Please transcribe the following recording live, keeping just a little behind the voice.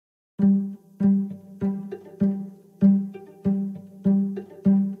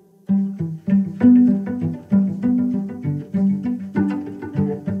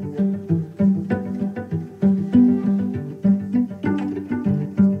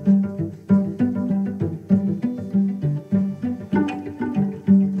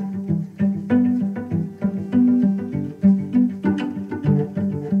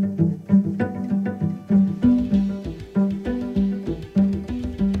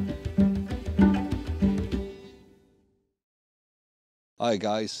Hi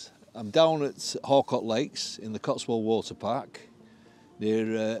guys, I'm down at Horcott Lakes in the Cotswold Water Park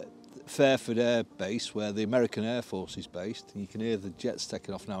near Fairford Air Base where the American Air Force is based. You can hear the jets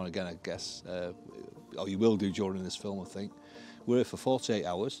taking off now and again, I guess, or you will do during this film, I think. We're here for 48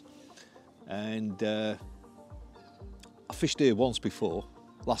 hours and I fished here once before,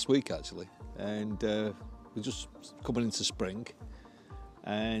 last week actually, and we're just coming into spring,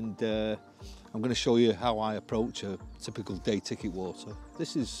 and I'm going to show you how I approach a typical day ticket water.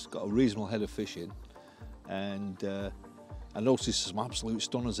 This has got a reasonable head of fishing, and I noticed some absolute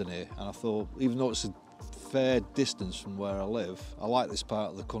stunners in here, and I thought, even though it's a fair distance from where I live, I like this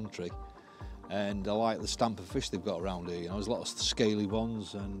part of the country and I like the stamp of fish they've got around here. You know, there's lots of scaly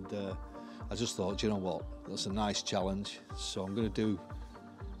ones, and I just thought, you know what, that's a nice challenge, so I'm going to do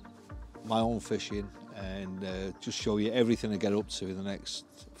my own fishing and just show you everything I get up to in the next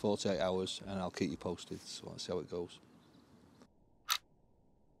 48 hours, and I'll keep you posted, so let's see how it goes.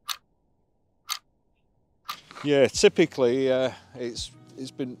 Yeah, typically it's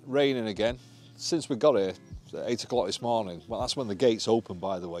been raining again since we got here at 8 o'clock this morning. Well, that's when the gates open,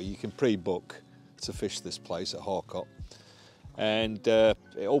 by the way. You can pre-book to fish this place at Horcott, and it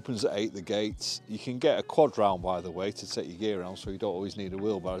opens at 8, the gates. You can get a quad round, by the way, to take your gear around, so you don't always need a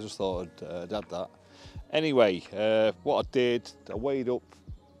wheel, but I just thought I'd add that. Anyway, what I did, I weighed up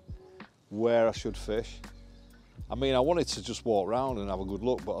where I should fish. I mean, I wanted to just walk around and have a good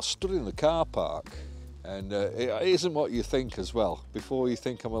look, but I stood in the car park, and it isn't what you think as well. Before you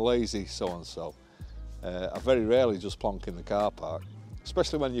think I'm a lazy so-and-so, I very rarely just plonk in the car park,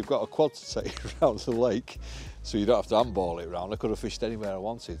 especially when you've got a quad to take around the lake, so you don't have to handball it around. I could have fished anywhere I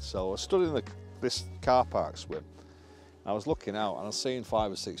wanted, so I stood in this car park swim. I was looking out and I was seeing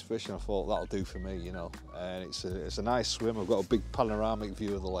 5 or 6 fish, and I thought that'll do for me, you know. And it's a nice swim. I've got a big panoramic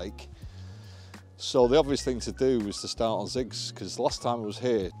view of the lake. So the obvious thing to do was to start on zigs, because the last time I was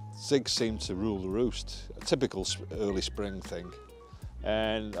here, zigs seemed to rule the roost, a typical early spring thing.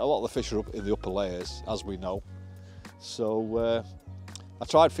 And a lot of the fish are up in the upper layers, as we know. So I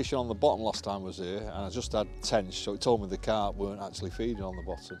tried fishing on the bottom last time I was here, and I just had tench, so it told me the carp weren't actually feeding on the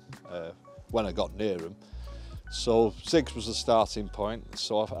bottom when I got near them. So zigs was the starting point,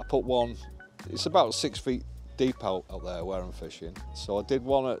 so I put one, it's about 6 feet deep out there where I'm fishing. So I did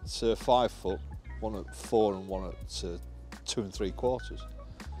one at 5 foot, one at 4 and one at 2 3/4.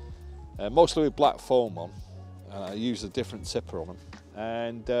 Mostly with black foam on, I used a different tipper on them,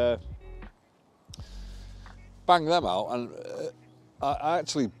 and banged them out, and I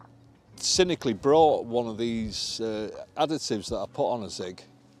actually cynically brought one of these additives that I put on a zig.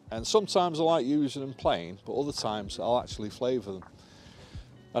 And sometimes I like using them plain, but other times I'll actually flavour them.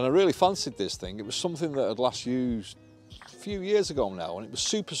 And I really fancied this thing. It was something that I'd last used a few years ago now, and it was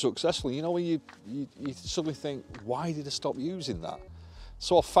super successful. You know, when you suddenly think, why did I stop using that?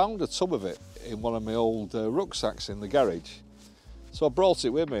 So I found a tub of it in one of my old rucksacks in the garage. So I brought it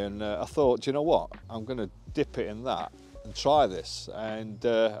with me, and I thought, you know what, I'm going to dip it in that and try this. And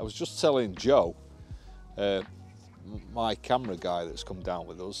I was just telling Joe, my camera guy that's come down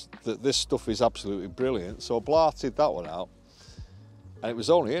with us, that this stuff is absolutely brilliant. So I blarted that one out, and it was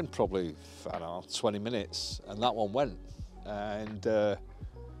only in probably, I don't know, 20 minutes, and that one went, and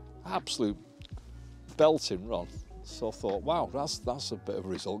absolute belting run. So I thought, wow, that's a bit of a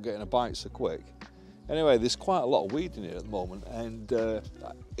result, getting a bite so quick. Anyway, there's quite a lot of weed in here at the moment, and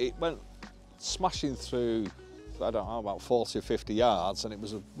it went smashing through, I don't know, about 40 or 50 yards, and it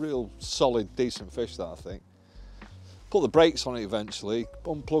was a real solid, decent fish, that I think. Put the brakes on it eventually,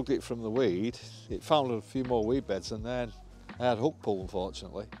 unplugged it from the weed. It found a few more weed beds, and then I had hook pull,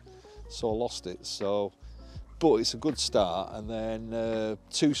 unfortunately, so I lost it. So, but it's a good start. And then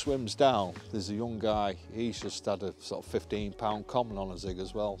 2 swims down, there's a young guy. He's just had a sort of 15-pound common on a zig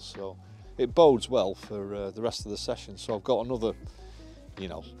as well. So it bodes well for the rest of the session. So I've got another, you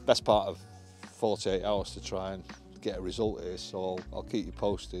know, best part of 48 hours to try and get a result here, so I'll keep you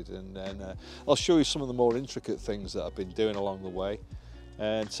posted, and then I'll show you some of the more intricate things that I've been doing along the way.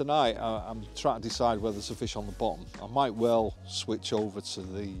 And tonight I'm trying to decide whether there's a fish on the bottom. I might well switch over to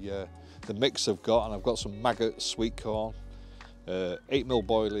the mix I've got, and I've got some maggot sweet corn, 8mm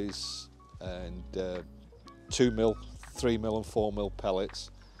boilies, and 2mm, 3mm and 4mm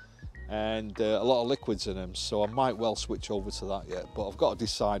pellets, and a lot of liquids in them, so I might well switch over to that yet, but I've got to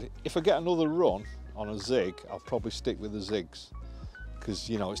decide. If I get another run on a zig, I'll probably stick with the zigs, because,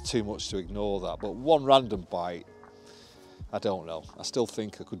 you know, it's too much to ignore that. But one random bite, I don't know. I still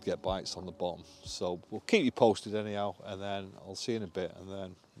think I could get bites on the bottom. So we'll keep you posted anyhow, and then I'll see you in a bit, and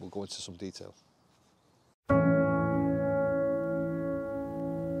then we'll go into some detail.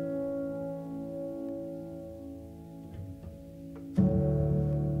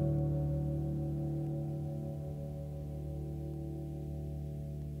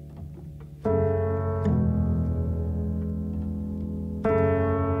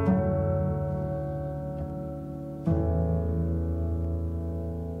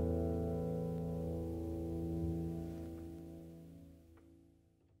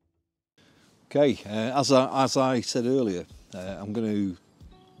 Okay, as I said earlier, I'm going to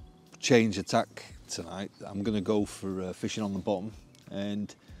change attack tonight. I'm going to go for fishing on the bottom,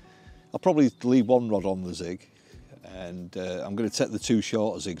 and I'll probably leave one rod on the zig, and I'm going to take the two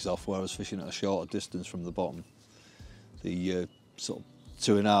shorter zigs off where I was fishing at a shorter distance from the bottom. The sort of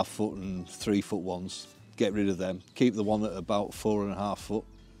 2.5 foot and 3 foot ones, get rid of them. Keep the one at about 4.5 foot,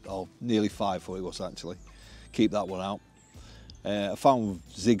 or nearly 5 foot it was actually. Keep that one out. I found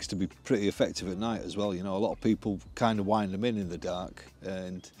zigs to be pretty effective at night as well. You know, a lot of people kind of wind them in the dark,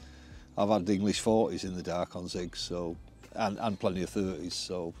 and I've had English 40s in the dark on zigs, so and plenty of 30s.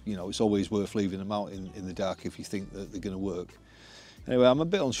 So you know, it's always worth leaving them out in the dark if you think that they're going to work. Anyway, I'm a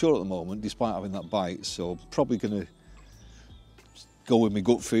bit unsure at the moment, despite having that bite. So probably going to go with my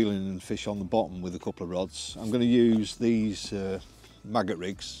gut feeling and fish on the bottom with a couple of rods. I'm going to use these maggot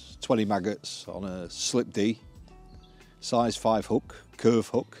rigs, 20 maggots on a slip D. Size 5 hook, curve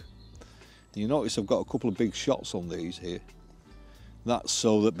hook. You notice I've got a couple of big shots on these here. That's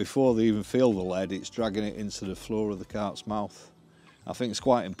so that before they even feel the lead, it's dragging it into the floor of the carp's mouth. I think it's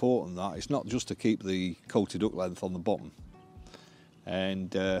quite important that it's not just to keep the coated hook length on the bottom.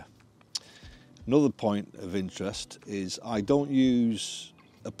 And another point of interest is I don't use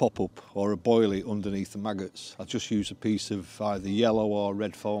a pop-up or a boilie underneath the maggots. I just use a piece of either yellow or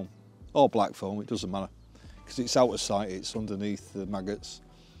red foam, or black foam, it doesn't matter. Because it's out of sight, it's underneath the maggots,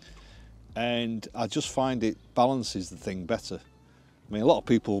 and I just find it balances the thing better. I mean, a lot of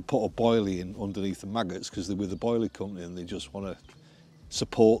people put a boilie in underneath the maggots because they're with the boilie company and they just want to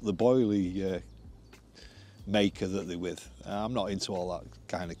support the boilie maker that they're with. I'm not into all that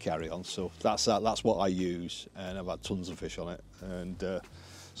kind of carry on, so that's what I use, and I've had tons of fish on it. And so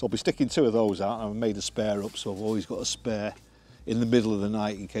I'll be sticking 2 of those out. I've made a spare up, so I've always got a spare in the middle of the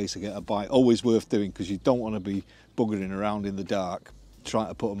night in case I get a bite. Always worth doing, because you don't want to be buggering around in the dark trying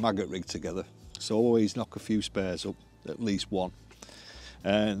to put a maggot rig together. So always knock a few spares up, at least one.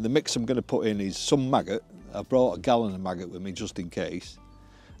 And the mix I'm going to put in is some maggot. I brought a gallon of maggot with me just in case.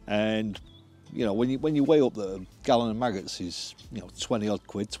 And you know, when you weigh up that a gallon of maggots is, you know, 20 odd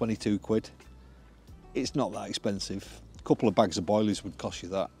quid, 22 quid, it's not that expensive. A couple of bags of boilies would cost you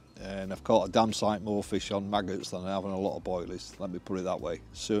that. And I've caught a damn sight more fish on maggots than I have on a lot of boilies, let me put it that way,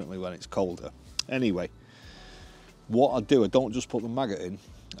 certainly when it's colder. Anyway, what I do, I don't just put the maggot in,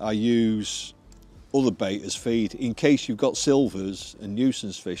 I use other bait as feed. In case you've got silvers and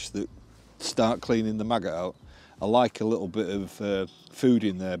nuisance fish that start cleaning the maggot out, I like a little bit of food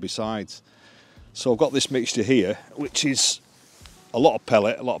in there besides. So I've got this mixture here, which is a lot of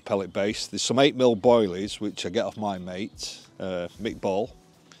pellet base. There's some 8mm boilies, which I get off my mate, Mick Ball.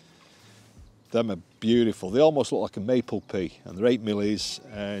 Them are beautiful. They almost look like a maple pea, and they're 8mm,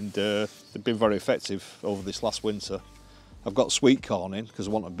 and they've been very effective over this last winter. I've got sweet corn in because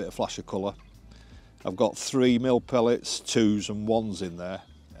I want a bit of flash of colour. I've got 3mm pellets, 2s and 1s in there,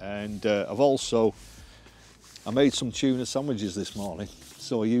 and I made some tuna sandwiches this morning,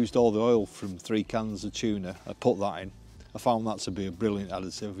 so I used all the oil from 3 cans of tuna. I put that in. I found that to be a brilliant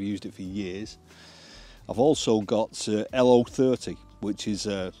additive. I've used it for years. I've also got LO30, which is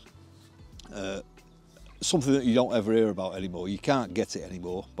something that you don't ever hear about anymore. You can't get it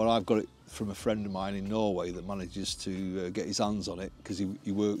anymore, but I've got it from a friend of mine in Norway that manages to get his hands on it because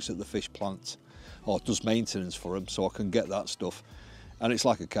he works at the fish plant or does maintenance for him, so I can get that stuff. And it's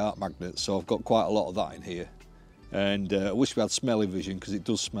like a carp magnet, so I've got quite a lot of that in here. And I wish we had smelly vision because it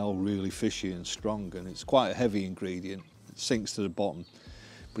does smell really fishy and strong, and it's quite a heavy ingredient. It sinks to the bottom,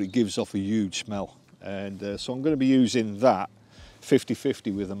 but it gives off a huge smell. And so I'm going to be using that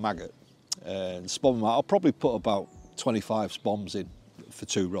 50-50 with a maggot. And spom, I'll probably put about 25 spoms in for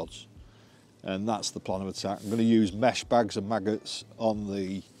 2 rods, and that's the plan of attack. I'm going to use mesh bags of maggots on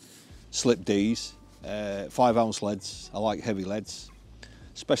the slip Ds, 5-ounce leads. I like heavy leads,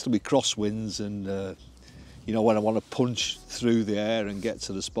 especially with crosswinds and you know, when I want to punch through the air and get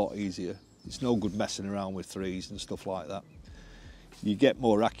to the spot easier. It's no good messing around with 3s and stuff like that. You get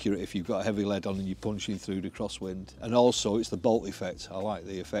more accurate if you've got a heavy lead on and you're punching through the crosswind. And also it's the bolt effect. I like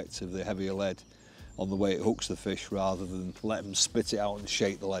the effect of the heavier lead on the way it hooks the fish rather than let them spit it out and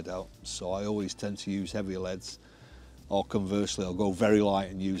shake the lead out. So I always tend to use heavier leads, or conversely I'll go very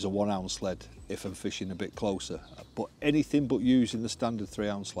light and use a 1-ounce lead if I'm fishing a bit closer. But anything but using the standard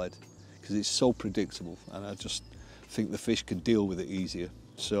 3-ounce lead, because it's so predictable and I just think the fish can deal with it easier.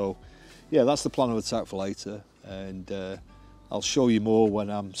 So yeah, that's the plan of attack for later, and I'll show you more when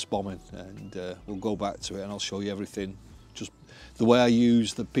I'm spomming, and we'll go back to it and I'll show you everything. Just the way I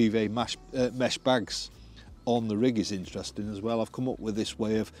use the PVA mesh bags on the rig is interesting as well. I've come up with this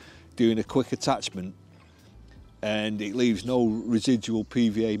way of doing a quick attachment and it leaves no residual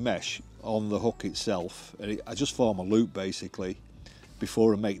PVA mesh on the hook itself. I just form a loop basically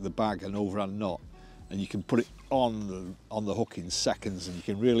before I make the bag an overhand knot, and you can put it on the hook in seconds, and you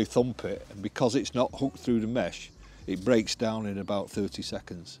can really thump it, and because it's not hooked through the mesh, it breaks down in about 30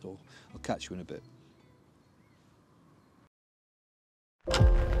 seconds. So I'll catch you in a bit.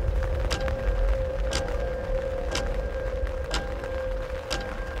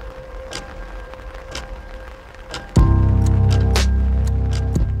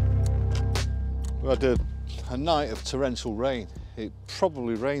 We had a night of torrential rain. It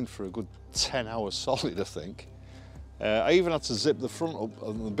probably rained for a good 10 hours solid, I think. I even had to zip the front up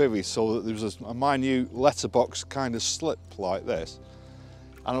of the bivvy so that there was a minute letterbox kind of slip like this,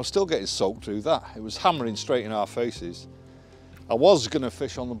 and I was still getting soaked through that. It was hammering straight in our faces. I was going to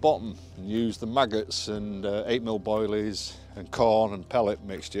fish on the bottom and use the maggots and 8mm boilies and corn and pellet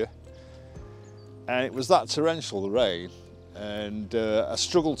mixture, and it was that torrential, the rain, and I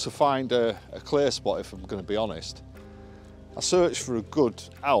struggled to find a clear spot, if I'm going to be honest. I searched for a good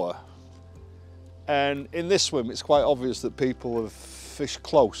hour, and in this swim it's quite obvious that people have fished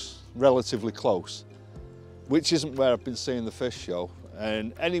close, relatively close, which isn't where I've been seeing the fish show.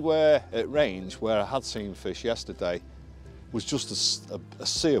 And anywhere at range where I had seen fish yesterday was just a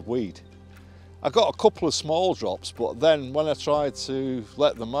sea of weed. I got a couple of small drops, but then when I tried to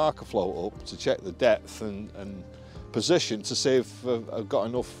let the marker float up to check the depth and position to see if I've got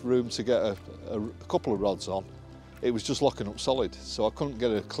enough room to get a couple of rods on, it was just locking up solid, so I couldn't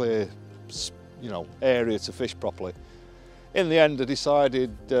get a clear, area to fish properly. In the end, I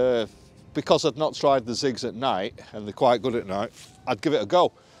decided, because I'd not tried the zigs at night, and they're quite good at night, I'd give it a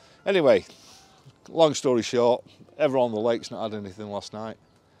go. Anyway, long story short, everyone on the lake's not had anything last night,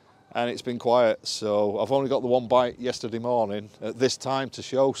 and it's been quiet, so I've only got the one bite yesterday morning at this time to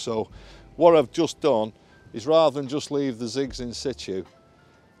show. So what I've just done is, rather than just leave the zigs in situ,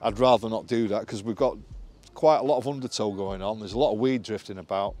 I'd rather not do that, because we've got quite a lot of undertow going on. There's a lot of weed drifting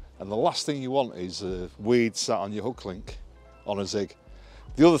about, and the last thing you want is weed sat on your hook link on a zig.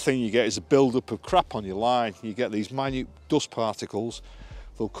 The other thing you get is a build-up of crap on your line. You get these minute dust particles.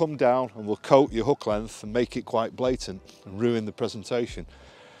 They'll come down and will coat your hook length and make it quite blatant and ruin the presentation.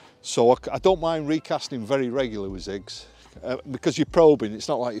 So I don't mind recasting very regular with zigs, because you're probing. It's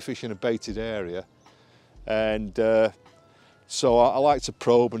not like you're fishing a baited area, and so I like to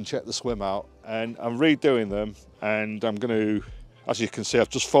probe and check the swim out, and I'm redoing them, and I'm going to, as you can see, I've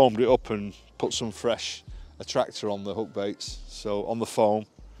just foamed it up and put some fresh attractor on the hook baits, so on the foam.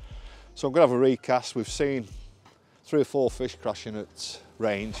 So I'm going to have a recast. We've seen 3 or 4 fish crashing at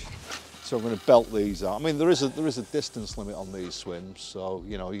range, so I'm going to belt these out. I mean, there is a distance limit on these swims, so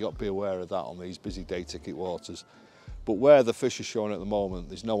you've got to be aware of that on these busy day ticket waters. But where the fish are showing at the moment,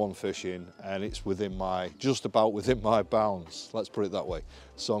 there's no one fishing, and it's just about within my bounds, let's put it that way.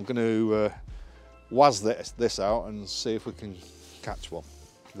 So I'm going to waz this out and see if we can catch one.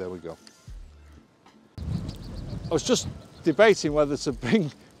 There we go. I was just debating whether to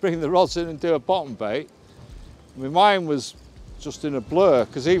bring the rods in and do a bottom bait. My mind was just in a blur,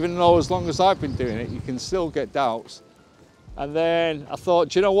 because even though as long as I've been doing it, you can still get doubts. And then I thought,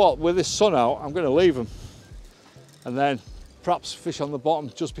 do you know what, with this sun out, I'm going to leave them, and then perhaps fish on the bottom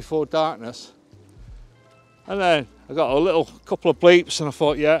just before darkness. And then I got a couple of bleeps, and I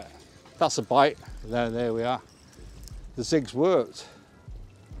thought, yeah, that's a bite. And then there we are. The zigs worked.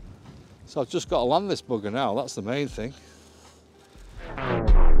 So I've just got to land this bugger now, that's the main thing.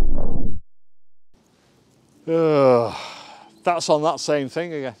 That's on that same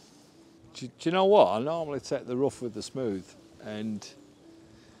thing again. Do you know what? I normally take the rough with the smooth, and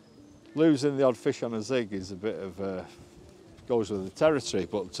losing the odd fish on a zig is a bit of goes with the territory,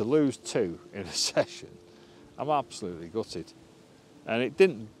 but to lose 2 in a session, I'm absolutely gutted. And it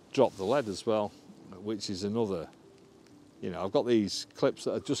didn't drop the lead as well, which is another, I've got these clips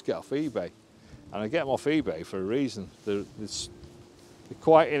that I just get off eBay, and I get them off eBay for a reason. They're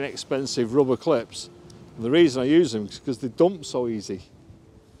quite inexpensive rubber clips, and the reason I use them is because they dump so easy.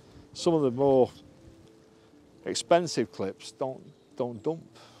 Some of the more expensive clips don't dump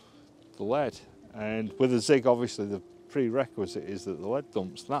the lead, and with a zig, obviously the prerequisite is that the lead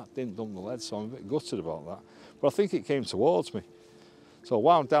dumps. That didn't dump the lead, so I'm a bit gutted about that, but I think it came towards me, so I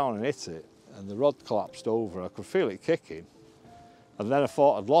wound down and hit it, and the rod collapsed over. I could feel it kicking, and then I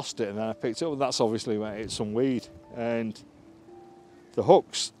thought I'd lost it, and then I picked it up, and that's obviously when it hit some weed. And the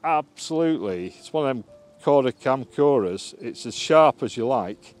hook's absolutely, it's one of them Corda Cam Coras. It's as sharp as you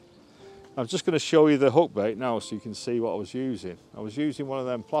like. I'm just going to show you the hook bait now so you can see what I was using. I was using one of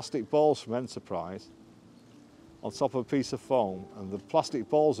them plastic balls from Enterprise on top of a piece of foam, and the plastic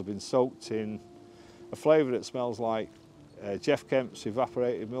balls have been soaked in a flavour that smells like Jeff Kemp's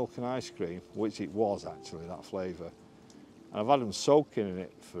evaporated milk and ice cream, which it was actually, that flavour. And I've had them soaking in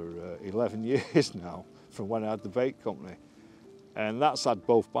it for 11 years now, from when I had the bait company. And that's had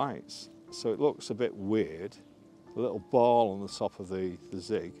both bites. So it looks a bit weird, a little ball on the top of the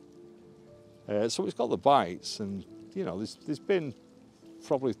zig. So it's got the bites, and you know, there's been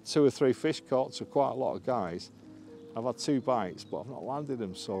probably 2 or 3 fish caught to quite a lot of guys. I've had 2 bites, but I've not landed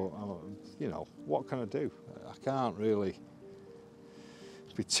them, so you know, what can I do? I can't really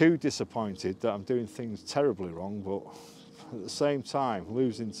be too disappointed that I'm doing things terribly wrong, but at the same time,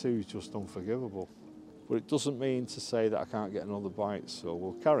 losing 2 is just unforgivable. But it doesn't mean to say that I can't get another bite, so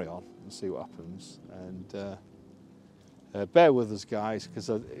we'll carry on and see what happens. And bear with us, guys, because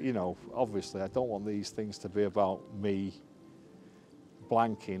you know, obviously I don't want these things to be about me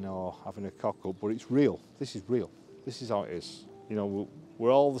blanking or having a cock up, but it's real. This is real. This is how it is. You know,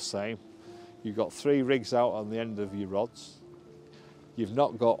 we're all the same. You've got 3 rigs out on the end of your rods. You've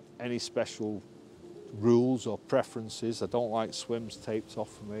not got any special rules or preferences. I don't like swims taped off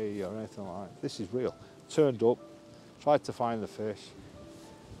for me or anything like that. This is real. Turned up, tried to find the fish,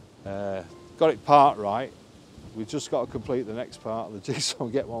 got it part right. We've just got to complete the next part of the jigsaw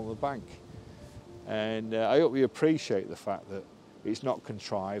and get one on the bank. And I hope you appreciate the fact that it's not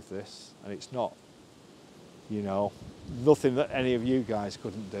contrived, this, and it's not, you know, nothing that any of you guys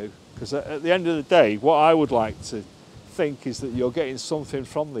couldn't do. Because at the end of the day, what I would like to think is that you're getting something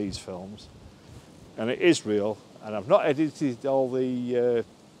from these films, and it is real, and I've not edited all the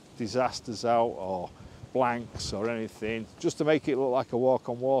disasters out or blanks or anything just to make it look like a walk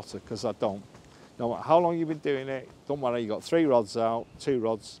on water, because I don't. No matter how long you've been doing it, don't matter, you got 3 rods out, 2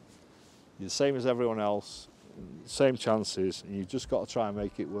 rods, you're the same as everyone else, same chances, and you've just got to try and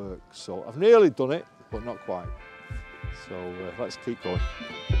make it work. So I've nearly done it, but not quite. So let's keep going.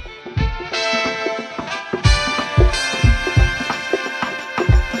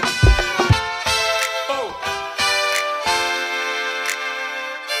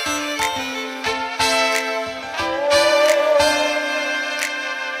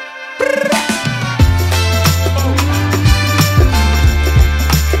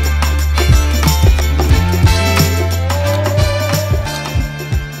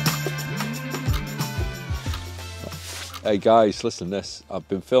 Hey guys, listen to this. I've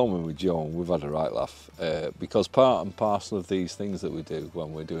been filming with Joe and we've had a right laugh because part and parcel of these things that we do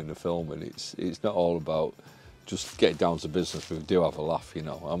when we're doing the filming, it's not all about just getting down to business. We do have a laugh, you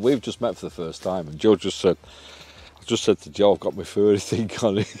know. And we've just met for the first time, and Joe just said, I just said to Joe, I've got my furry thing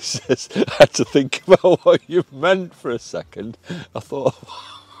on. He says, I had to think about what you meant for a second. I thought,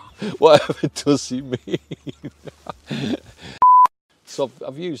 whatever does he mean? So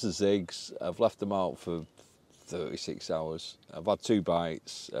I've used the zigs. I've left them out for 36 hours. I've had 2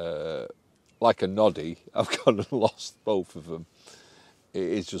 bites. Like a noddy, I've gone and lost both of them. It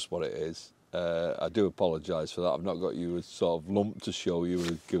is just what it is. I do apologise for that. I've not got you a sort of lump to show you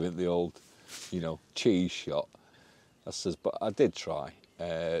and give it the old, you know, cheese shot. I says, but I did try.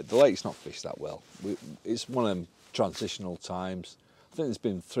 The lake's not fished that well. It's one of them transitional times. I think there's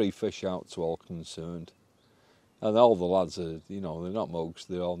been 3 fish out to all concerned. And all the lads are, you know, they're not mugs.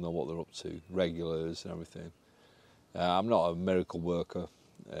 They all know what they're up to, regulars and everything. I'm not a miracle worker.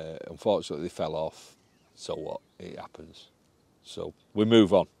 Unfortunately, they fell off. So what? It happens. So we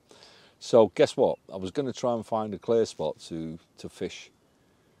move on. So guess what? I was going to try and find a clear spot to fish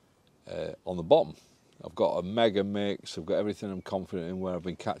on the bottom. I've got a mega mix. I've got everything I'm confident in where I've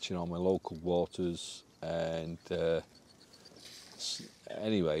been catching on my local waters. And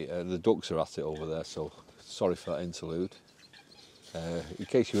anyway, the ducks are at it over there. So sorry for that interlude. In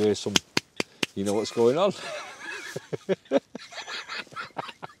case you hear some, you know what's going on.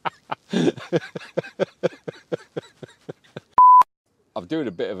 I'm doing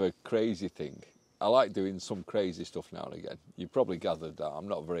a bit of a crazy thing. I like doing some crazy stuff now and again. You've probably gathered that I'm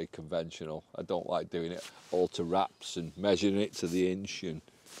not very conventional. I don't like doing it all to wraps and measuring it to the inch and,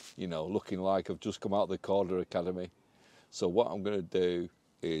 you know, looking like I've just come out of the Corder Academy. So what I'm going to do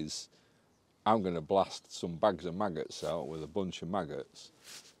is I'm going to blast some bags of maggots out with a bunch of maggots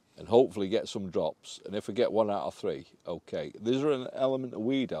and hopefully get some drops. And if I get 1 out of 3, okay. There's an element of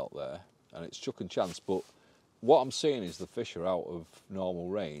weed out there and it's chuck and chance, but what I'm seeing is the fish are out of normal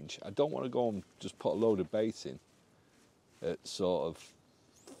range. I don't want to go and just put a load of bait in at sort of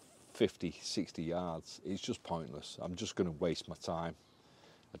 50, 60 yards. It's just pointless. I'm just going to waste my time.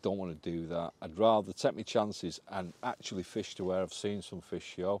 I don't want to do that. I'd rather take my chances and actually fish to where I've seen some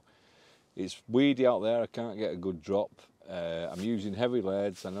fish show. It's weedy out there. I can't get a good drop. I'm using heavy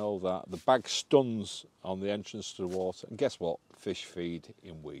leads, I know that. The bag stuns on the entrance to the water. And guess what? Fish feed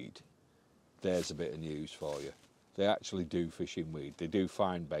in weed. There's a bit of news for you. they actually do fish in weed. They do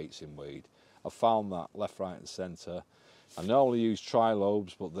find baits in weed. I've found that left, right and centre. I not only use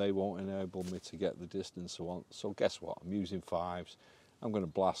trilobes, but they won't enable me to get the distance I want. So guess what? I'm using 5s. I'm going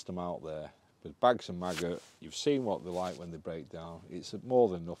to blast them out there. With bags of maggot, you've seen what they're like when they break down. It's more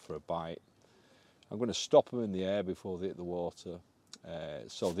than enough for a bite. I'm going to stop them in the air before they hit the water.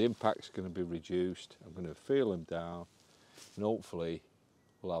 So the impact's going to be reduced. I'm going to feel them down. And hopefully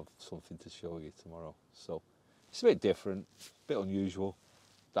we'll have something to show you tomorrow. So it's a bit different, a bit unusual.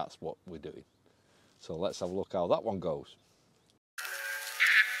 That's what we're doing. So let's have a look how that one goes.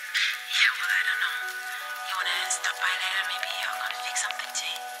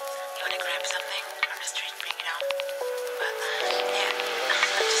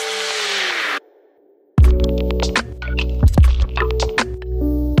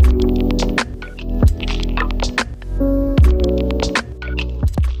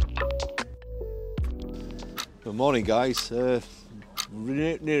 Good morning, guys. We're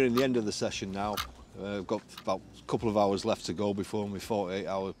nearing the end of the session now. I've got about a couple of hours left to go before my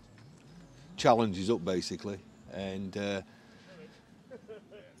 48-hour challenge is up, basically. And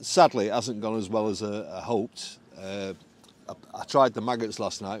sadly, it hasn't gone as well as I hoped. I tried the maggots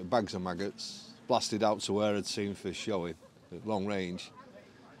last night, bags of maggots, blasted out to where I'd seen fish showing at long range.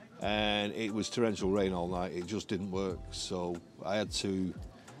 And it was torrential rain all night. It just didn't work. So I had to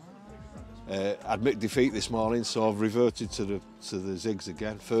admit defeat this morning, so I've reverted to the zigs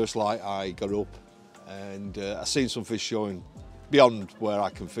again. First light I got up and I seen some fish showing beyond where I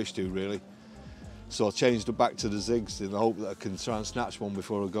can fish to, really. So I changed it back to the zigs in the hope that I can try and snatch one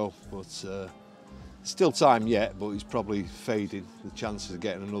before I go. But still time yet, but it's probably fading, the chances of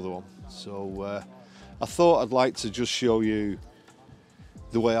getting another one. So I thought I'd like to just show you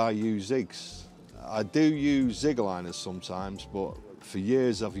the way I use zigs. I do use zig liners sometimes, but for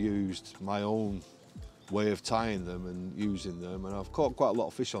years I've used my own way of tying them and using them, and I've caught quite a lot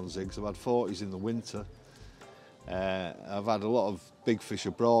of fish on zigs. I've had 40s in the winter. I've had a lot of big fish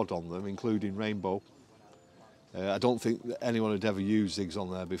abroad on them, including rainbow. I don't think that anyone had ever used zigs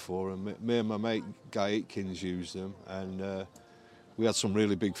on there before, and me and my mate Guy Atkins used them, and we had some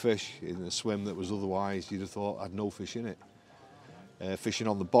really big fish in a swim that was otherwise you'd have thought had no fish in it. Fishing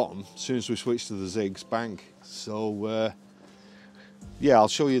on the bottom, as soon as we switched to the zigs, bang. So yeah, I'll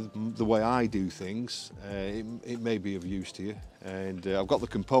show you the way I do things. It may be of use to you. And I've got the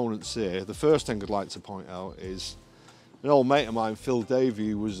components here. The first thing I'd like to point out is an old mate of mine, Phil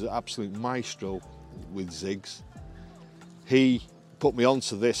Davey, who was an absolute maestro with zigs. He put me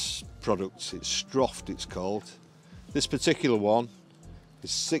onto this product. It's Stroft, it's called. This particular one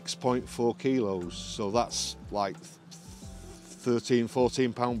is 6.4 kilos, so that's like 13,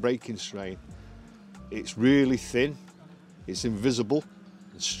 14 pound breaking strain. It's really thin. It's invisible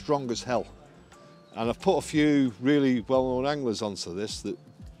and strong as hell. And I've put a few really well-known anglers onto this that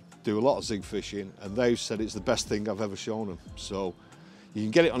do a lot of zig fishing, and they've said it's the best thing I've ever shown them. So you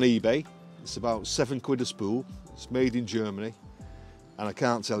can get it on eBay. It's about £7 a spool. It's made in Germany, and I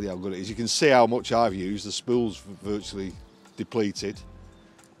can't tell you how good it is. You can see how much I've used. The spool's virtually depleted.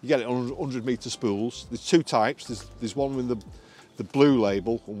 You get it on 100-metre spools. There's two types. There's one with the blue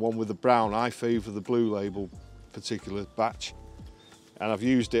label and one with the brown. I favour the blue label particular batch, and I've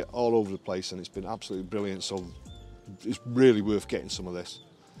used it all over the place and it's been absolutely brilliant, so it's really worth getting some of this.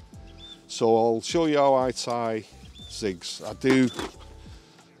 So I'll show you how I tie zigs. I do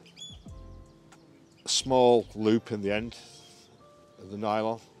a small loop in the end of the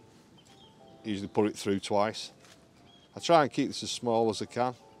nylon, usually put it through twice. I try and keep this as small as I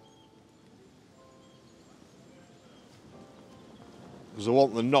can because I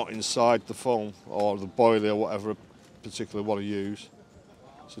want the knot inside the foam or the boilie or whatever I particularly want to use.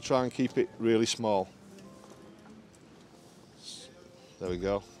 So try and keep it really small. There we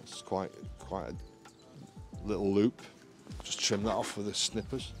go. It's quite a little loop. Just trim that off with the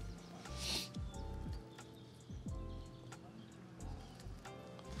snippers.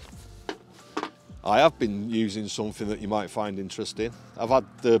 I have been using something that you might find interesting. I've had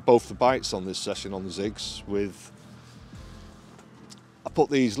both the bites on this session on the zigs with. I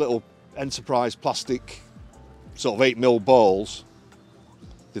put these little Enterprise plastic sort of 8mm balls.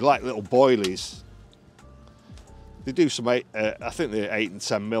 They're like little boilies. They do some I think they're 8 and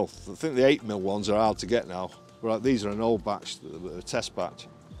 10mm. I think the 8mm ones are hard to get now. Right, these are an old batch, a test batch.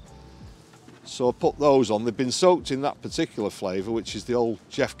 So I put those on. They've been soaked in that particular flavour, which is the old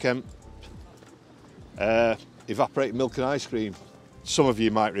Jeff Kemp evaporated milk and ice cream. Some of you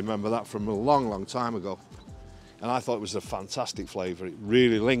might remember that from a long time ago. And I thought it was a fantastic flavour. It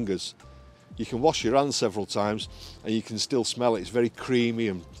really lingers. You can wash your hands several times and you can still smell it. It's very creamy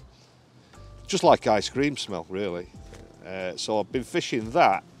and just like ice cream smell really. So I've been fishing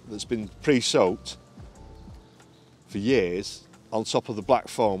that's been pre-soaked for years on top of the black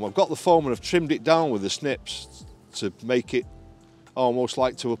foam. I've got the foam and I've trimmed it down with the snips to make it almost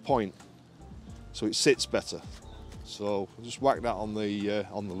like to a point, so it sits better. So I'll just whack that on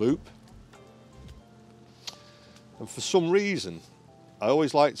the loop. And for some reason, I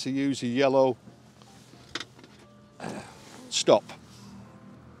always like to use a yellow stop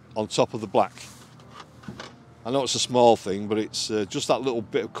on top of the black. I know it's a small thing, but it's just that little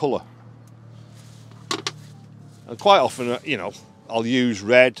bit of colour. And quite often, you know, I'll use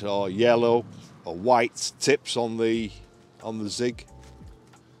red or yellow or white tips on the zig,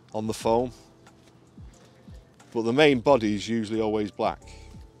 on the foam. But the main body is usually always black.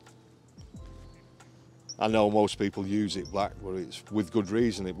 I know most people use it black, but it's with good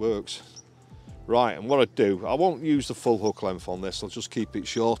reason, it works. Right, and what I do, I won't use the full hook length on this, I'll just keep it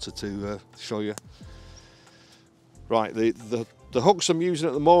shorter to show you. Right, the hooks I'm using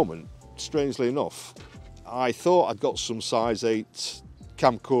at the moment, strangely enough, I thought I'd got some size 8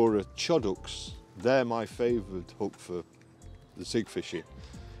 Kamkura chod hooks. They're my favourite hook for the zig fishing.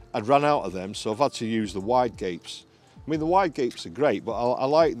 I'd run out of them, so I've had to use the wide gapes. I mean, the wide gapes are great, but I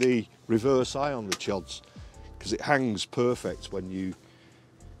like the reverse eye on the chods because it hangs perfect when you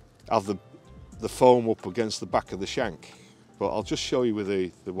have the foam up against the back of the shank. But I'll just show you with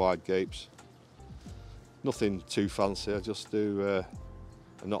the wide gapes. Nothing too fancy, I just do a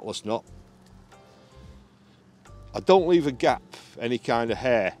knotless knot. I don't leave a gap, any kind of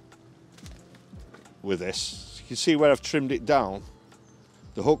hair with this. You can see where I've trimmed it down,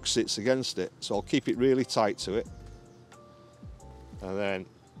 the hook sits against it, so I'll keep it really tight to it. And then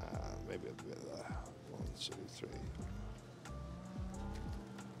maybe a bit there. 1, 2, 3.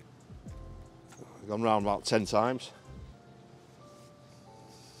 I've gone round about 10 times.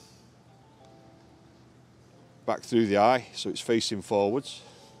 Back through the eye so it's facing forwards.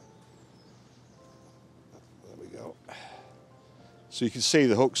 There we go. So you can see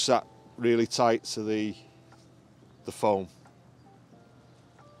the hook sat really tight to the foam.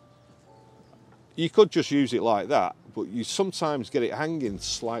 You could just use it like that, but you sometimes get it hanging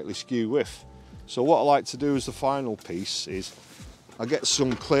slightly skew with. So what I like to do as the final piece is I get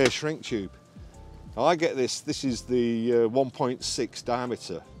some clear shrink tube. Now I get this is the 1.6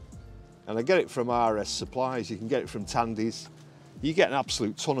 diameter, and I get it from RS Supplies. You can get it from Tandy's. You get an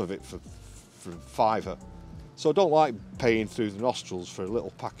absolute ton of it for £5. So I don't like paying through the nostrils for a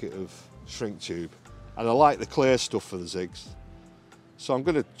little packet of shrink tube, and I like the clear stuff for the zigs. So I'm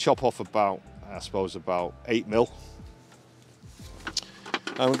going to chop off about, I suppose, about 8mm.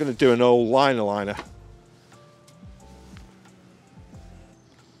 And we're going to do an old liner.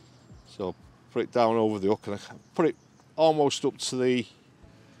 So put it down over the hook and I put it almost up to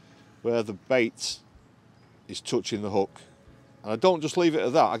where the bait is touching the hook. And I don't just leave it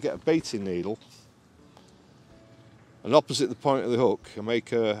at that, I get a baiting needle, and opposite the point of the hook I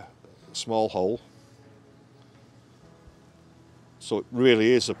make a small hole. So it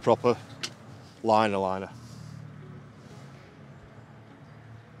really is a proper liner. A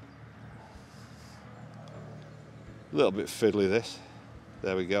little bit fiddly this.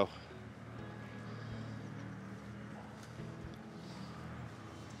 There we go.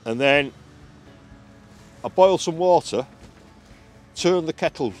 And then I boil some water, turn the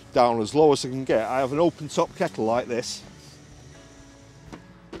kettle down as low as I can get. I have an open top kettle like this.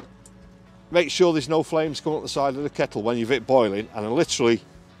 Make sure there's no flames coming up the side of the kettle when you've hit boiling, and I literally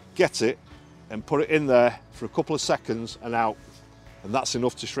get it and put it in there for a couple of seconds and out, and that's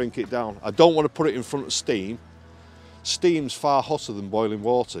enough to shrink it down. I don't want to put it in front of steam. Steam's far hotter than boiling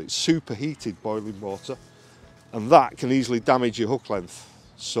water. It's superheated boiling water, and that can easily damage your hook length.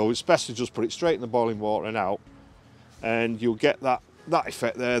 So it's best to just put it straight in the boiling water and out, and you'll get that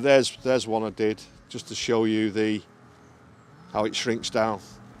effect there. There's one I did just to show you how it shrinks down.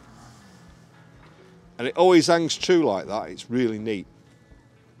 And it always hangs true like that. It's really neat.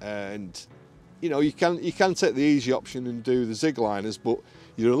 And you know, you can take the easy option and do the zig liners, but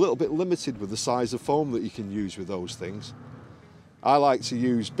you're a little bit limited with the size of foam that you can use with those things. I like to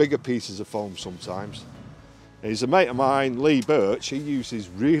use bigger pieces of foam sometimes. There's a mate of mine, Lee Birch, he uses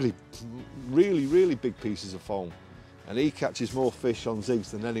really big pieces of foam, and he catches more fish on zigs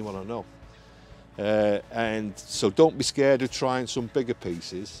than anyone I know. And so don't be scared of trying some bigger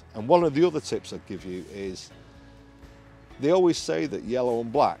pieces. And one of the other tips I'd give you is, they always say that yellow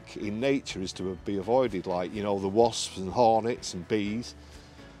and black in nature is to be avoided, like, you know, the wasps and hornets and bees.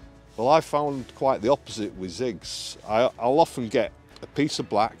 Well, I found quite the opposite with zigs. I'll often get a piece of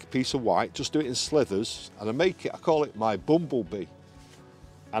black, a piece of white, just do it in slithers, and I call it my bumblebee.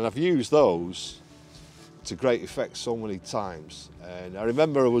 And I've used those to great effect so many times. And I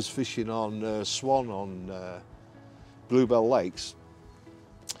remember I was fishing on Swan on Bluebell Lakes,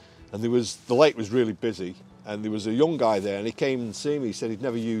 and the lake was really busy, and there was a young guy there, and he came and see me. He said he'd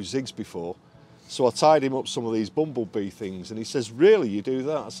never used zigs before. So I tied him up some of these bumblebee things, and he says, "Really, you do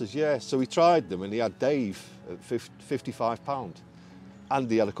that?" I says, "Yeah." So he tried them, and he had Dave at £55,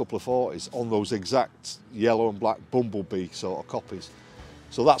 and he had a couple of 40s on those exact yellow and black bumblebee sort of copies.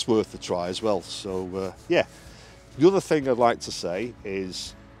 So that's worth a try as well. So yeah, the other thing I'd like to say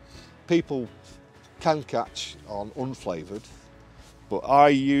is people can catch on unflavoured, but I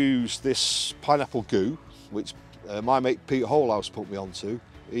use this pineapple goo, which my mate Pete Holehouse put me onto.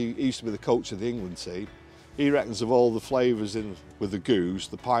 He used to be the coach of the England team. He reckons of all the flavours in with the goos,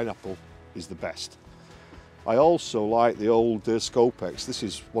 the pineapple is the best. I also like the old Scopex. This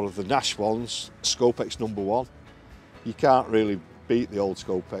is one of the Nash ones, Scopex #1. You can't really beat the old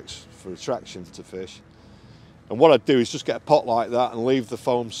Scopex for attraction to fish. And what I'd do is just get a pot like that and leave the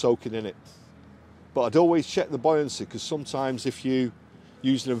foam soaking in it. But I'd always check the buoyancy, because sometimes if you're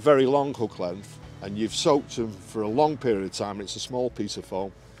using a very long hook length and you've soaked them for a long period of time and it's a small piece of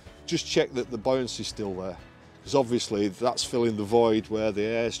foam, just check that the buoyancy's still there, because obviously that's filling the void where the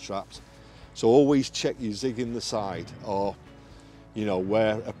air's trapped. So always check your zig in the side, or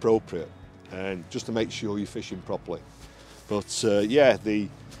where appropriate, and just to make sure you're fishing properly. But yeah, the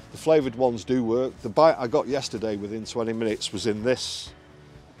flavoured ones do work. The bite I got yesterday within 20 minutes was in this,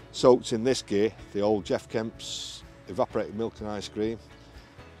 soaked in this gear, the old Jeff Kemp's evaporated milk and ice cream.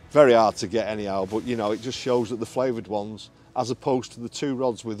 Very hard to get anyhow, but it just shows that the flavoured ones, as opposed to the two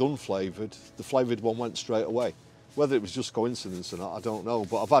rods with unflavoured, the flavoured one went straight away. Whether it was just coincidence or not, I don't know,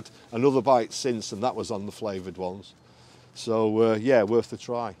 but I've had another bite since, and that was on the flavoured ones. So yeah, worth a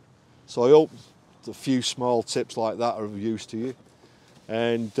try. So I hope a few small tips like that are of use to you,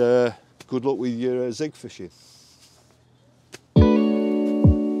 and good luck with your zig fishing.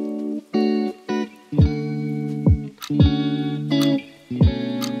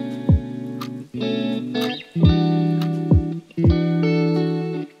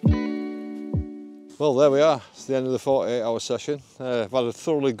 Well, there we are. It's the end of the 48-hour session. I've had a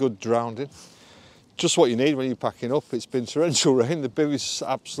thoroughly good drowning. Just what you need when you're packing up. It's been torrential rain. The bib is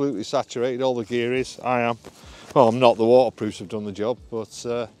absolutely saturated. All the gear is. I am. Well, I'm not. The waterproofs have done the job. But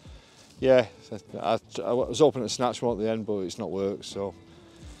yeah, I was hoping to snatch one at the end, but it's not worked. So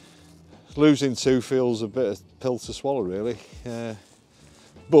losing two feels a bit of a pill to swallow, really.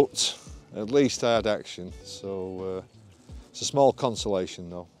 But at least I had action. So it's a small consolation,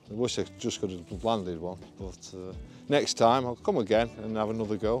 though. I wish I just could have landed one, but next time I'll come again and have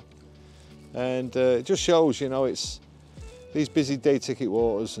another go. And it just shows, it's these busy day ticket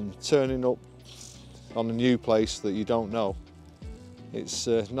waters and turning up on a new place that you don't know. It's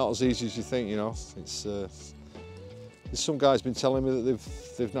not as easy as you think, It's some guy's been telling me that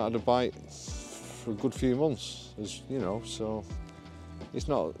they've not had a bite for a good few months, so. It's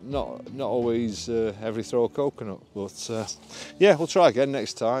not always every throw a coconut, but yeah, we'll try again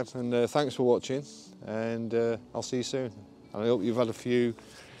next time. And thanks for watching, and I'll see you soon. And I hope you've had a few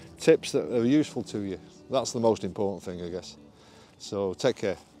tips that are useful to you. That's the most important thing, I guess. So take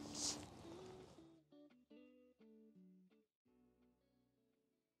care.